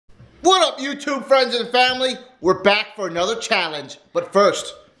What up, YouTube friends and family? We're back for another challenge. But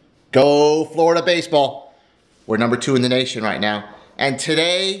first, go Florida baseball. We're number 2 in the nation right now. And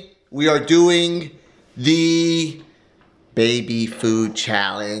today, we are doing the baby food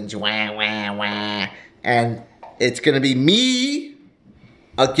challenge. Wah, wah, wah. And it's gonna be me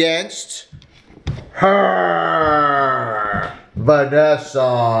against her, Vanessa.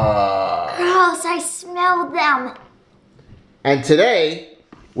 Gross, I smell them. And today,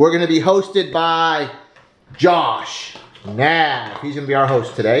 we're gonna be hosted by Josh Nav. He's gonna be our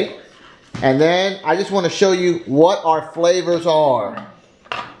host today. And then I just wanna show you what our flavors are.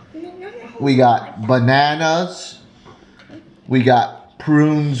 We got bananas. We got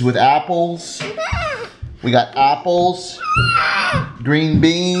prunes with apples. We got apples, green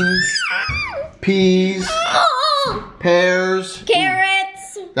beans, peas, pears.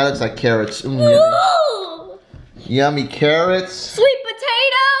 Carrots. That looks like carrots. Ooh. Yummy carrots. Sweet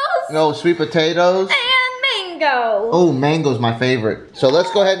potatoes. No, sweet potatoes. And mango. Oh, mango's my favorite. So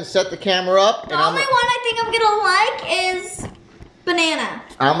let's go ahead and set the camera up. The only one I think I'm gonna like is banana.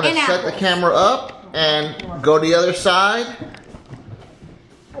 I'm gonna set the camera up and go to the other side.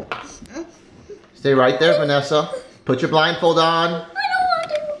 Stay right there, Vanessa. Put your blindfold on. I don't want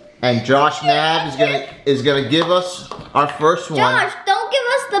to. And Josh Nav is gonna give us our first one. Josh, don't give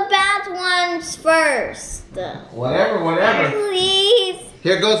us the bad ones first. Whatever. Please.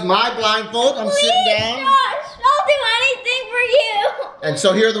 Here goes my blindfold. I'm sitting down. Josh, I'll do anything for you. And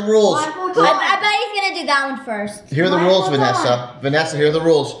so here are the rules. I bet he's gonna do that one first. Here are the rules, Vanessa. Vanessa, here are the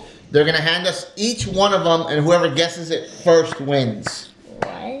rules. They're gonna hand us each one of them, and whoever guesses it first wins.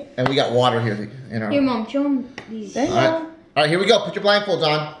 What? And we got water here in our. Here, Mom, show him these. All right, here we go. Put your blindfolds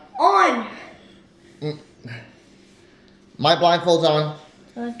on. On. My blindfold's on.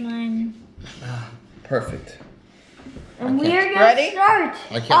 So is mine. Perfect. And we are gonna Ready? start.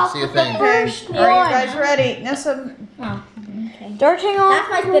 I can't see a thing. First one. Are you guys ready? Nessa, Oh, okay. Starting off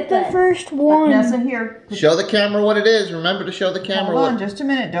That's my with the Fitbit. first one. Nessa, here. Show the camera what it is. Remember to show the camera Hold on, what. just a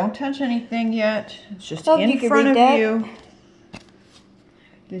minute. Don't touch anything yet. It's just Hope you in can front read of that. you.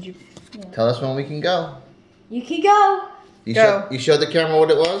 Did you? Tell us when we can go. You can go. You showed the camera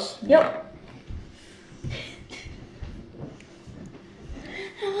what it was? Yep.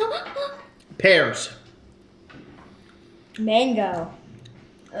 Pears. Mango.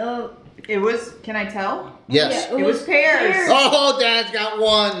 Oh. It was. Can I tell? Yes. It was pears. Oh, Dad's got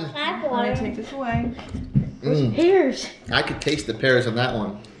one. That's I'm gonna take this away. Pears. I could taste the pears on that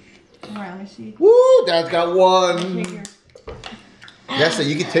one. All right, let me see. Woo, Dad's got one. Take your- Yes, so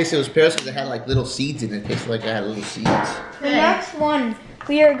you could taste those pears because they had like little seeds in it. It tasted like they had little seeds. The next one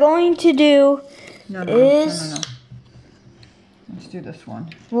we are going to do No. is. Let's do this one.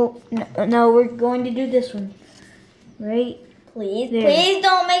 Well, no, we're going to do this one. Right? Please, There. please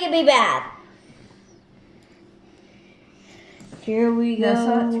don't make it be bad. Here we go.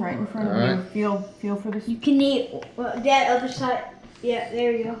 Nessa, it's right in front of Alright. you. Feel for this. You can eat that other side. Yeah,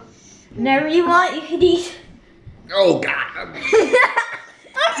 there you go. Whenever you want, you can eat. Oh, God. I'm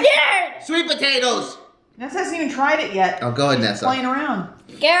scared. Sweet potatoes. Nessa hasn't even tried it yet. Oh, go ahead, She's Nessa. playing around.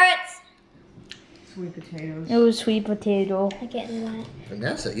 Carrots. Sweet potatoes. It was sweet potato. I can't do that.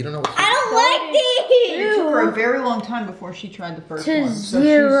 Vanessa, you don't know what. I don't like these. It took her a very long time before she tried the first To one. So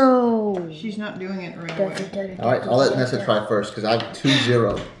 0. she's not doing it right away. All right, I'll let Nessa try first because I have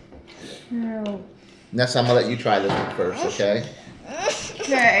 2-0. No. Nessa, I'm gonna let you try this one first, okay?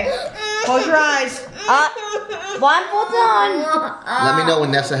 Okay. Close your eyes. Blindfolds on. Let me know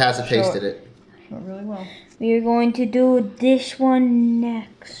when Nessa hasn't tasted it. Show it really well. We are going to do this one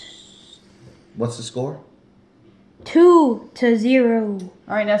next. What's the score? 2-0. All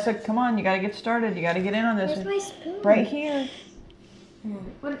right, Nessa, come on. You got to get started. You got to get in on this Where's one. my spoon? Right here.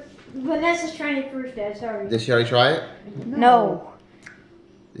 Vanessa's trying it first, Dad. Sorry. Did she already try it? No.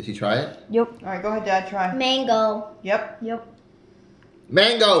 Did she try it? Yep. All right, go ahead, Dad. Try. Mango. Yep. Yep.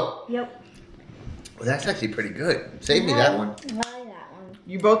 Mango. Yep. Well, that's actually pretty good. Save me that one. I like that one.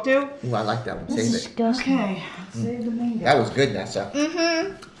 You both do? Ooh, I like that one. Save it. Disgusting. Okay. Save the mango. That was good, Nessa.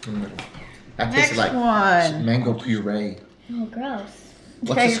 Mm-hmm. That Next tasted like one. mango puree. Oh, gross.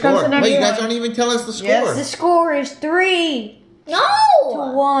 What's Okay, the here comes score? the next Wait, you guys one. aren't even telling us the score. Yes. The score is 3-1.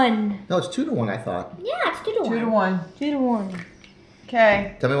 No. No, it's 2-1, I thought. Yeah, it's 2-1. 2-1. 2-1.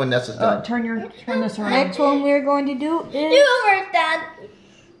 Okay. Tell me when Nessa's done. Turn this around. Next one we're going to do Do is it first, Dad.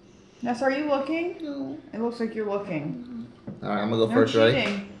 Nessa, are you looking? No. It looks like you're looking. All right, I'm gonna go No first, ready?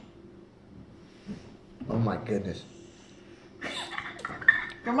 cheating. Oh my goodness.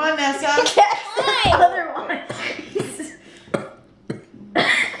 Come on, Nessa. Other one.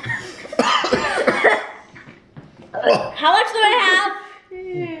 How much do I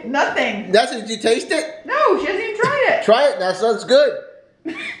have? Nothing. Nessa, did you taste it? No, she hasn't even tried it. Try it, Nessa. It's good.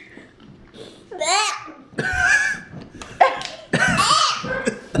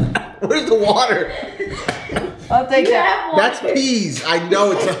 Where's the water? I'll take that. That's peas. I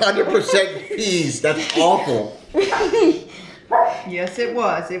know it's 100% peas. That's awful. Yes, it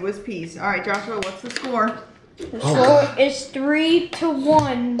was. It was peas. All right, Joshua, what's the score? The score is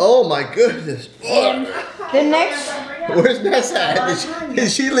 3-1. Oh my goodness. And the next, Where's Nessa at? Did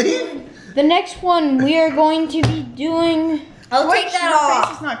she leave? the next one we are going to be doing. I'll Wait, take that her face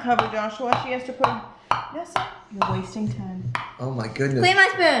off. is not covered, Joshua. She has to put. Nessa, you're wasting time. Oh my goodness. Clean my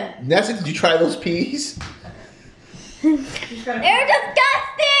spoon. Nessa, did you try those peas? They're disgusting.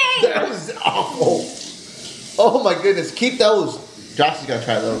 That was awful. Oh my goodness. Keep those. Josh is gonna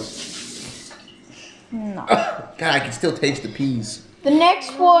try those. No. God, I can still taste the peas. The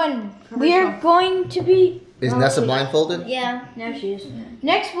next one we are going to be. Is Nessa blindfolded? Yeah. Now she is.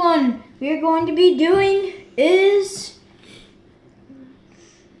 Next one we are going to be doing is.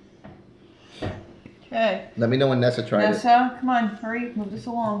 Okay. Let me know when Nessa tried it. Nessa, come on, hurry, move this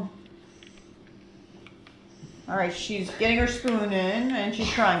along. All right, she's getting her spoon in and she's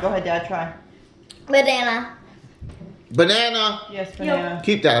trying. Go ahead, Dad, try. Banana. Banana. Yes, banana.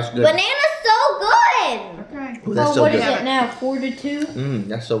 Keep that. That's good. Banana's so good. Okay. Ooh, that's Oh, so what good. is it now? 4-2.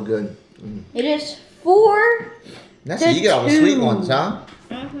 That's so good. It is 4. Nessa, you get all the sweet ones, huh?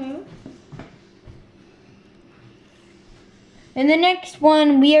 Mm-hmm. And the next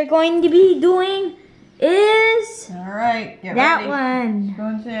one we are going to be doing is All right, get that ready. one.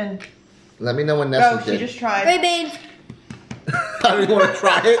 Spoon's in. Let me know when Go, Nessa she did. just tried. Great beans. I don't even want to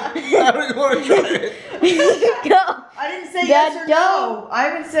try it. I don't even want to try it. Go. I didn't say yes or no. I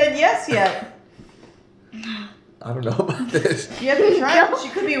haven't said yes yet. I don't know about this. You have to try it. She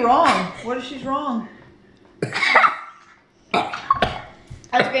could be wrong. What if she's wrong?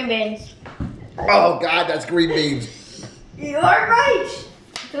 That's green beans. Oh God, that's green beans. You are right.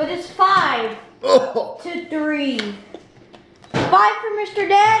 So it is 5-3. Oh, 5 for Mr.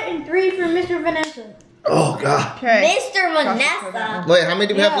 Dad and 3 for Mr. Vanessa. oh God. Okay. Mr. Vanessa. Wait, how many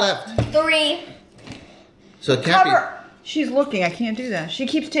do we have Yeah. left? 3. So it can't Cover. She's looking. I can't do that. She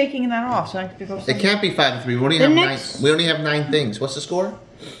keeps taking that off, so I have to go. be. It can't be 5-3. We only The have next- 9. We only have 9 things. What's the score?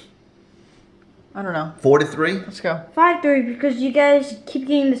 I don't know. 4-3. Let's go. 5-3 because you guys keep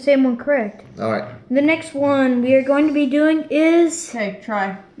getting the same one correct. All right. The next one we are going to be doing is. Okay,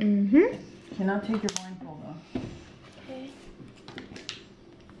 try. Mm-hmm. Cannot take your blindfold off.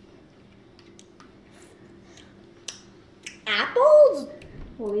 Apples?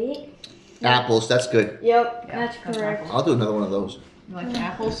 Wait. Apples. That's good. Yep, Yeah, that's correct. I'll do another one of those. You like the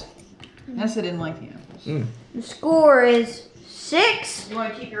apples? Nessa didn't like the apples. The score is 6 You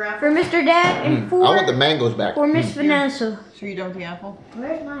want to keep your apple? for Mr. Dad and 4 I want the mangoes back. for Miss Vanessa. So you don't want the apple?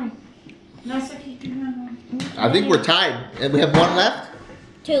 Where's mine? Nessa, keep your hand on. I think we're tied. And we have 1 left?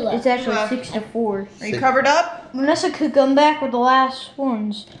 2 left. It's actually Left. 6-4. Are you covered up? Vanessa could come back with the last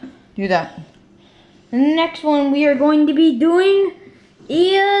ones. Do that. And the next one we are going to be doing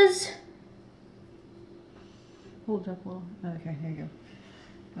is. Hold up a little. Okay, there you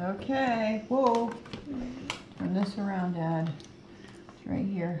go. Okay. Whoa. Turn this around, Dad. It's right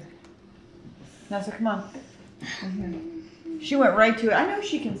here. Nessa, come on. Right here. She went right to it. I know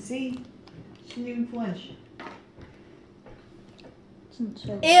she can see. She didn't even flinch.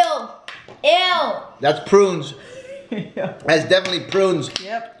 Ew. Ew. That's prunes. Yeah. That's definitely prunes.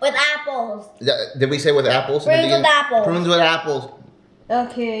 Yep. With apples. Did we say with apples? in the Prunes with beginning? apples. Prunes with apples.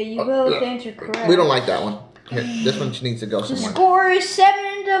 Okay, you both answered correct. We don't like that one. Here, this one needs to go The somewhere. score is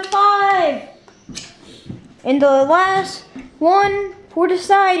 7-5. And the last one for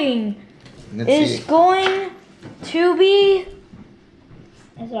deciding Let's is see. going to be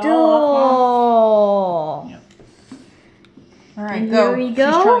Is it all off, Dull. All right, And go. here we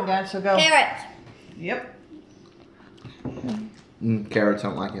go. She's trying, Dad, so go. Mom? Carrots. Yep. Carrots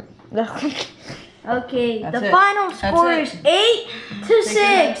don't like it. Okay, That's the it. final That's score it. is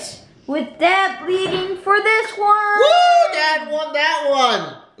 8-6. With Dad leading for this one. Woo! Dad won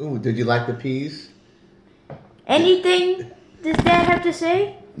that one. Ooh, did you like the peas? Anything does Dad have to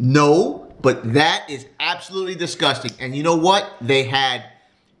say? No, but that is absolutely disgusting. And you know what? They had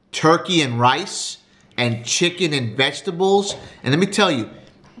turkey and rice and chicken and vegetables. And let me tell you,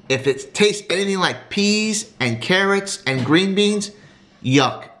 if it tastes anything like peas and carrots and green beans,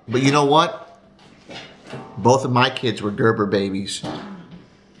 yuck. But you know what? Both of my kids were Gerber babies.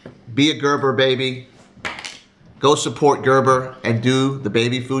 Be a Gerber baby. Go support Gerber and do the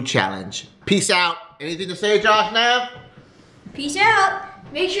baby food challenge. Peace out. Anything to say, Josh Nav? Peace out.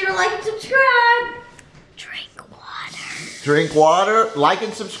 Make sure to like and subscribe. Drink water. drink water, like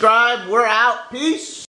and subscribe. We're out. Peace.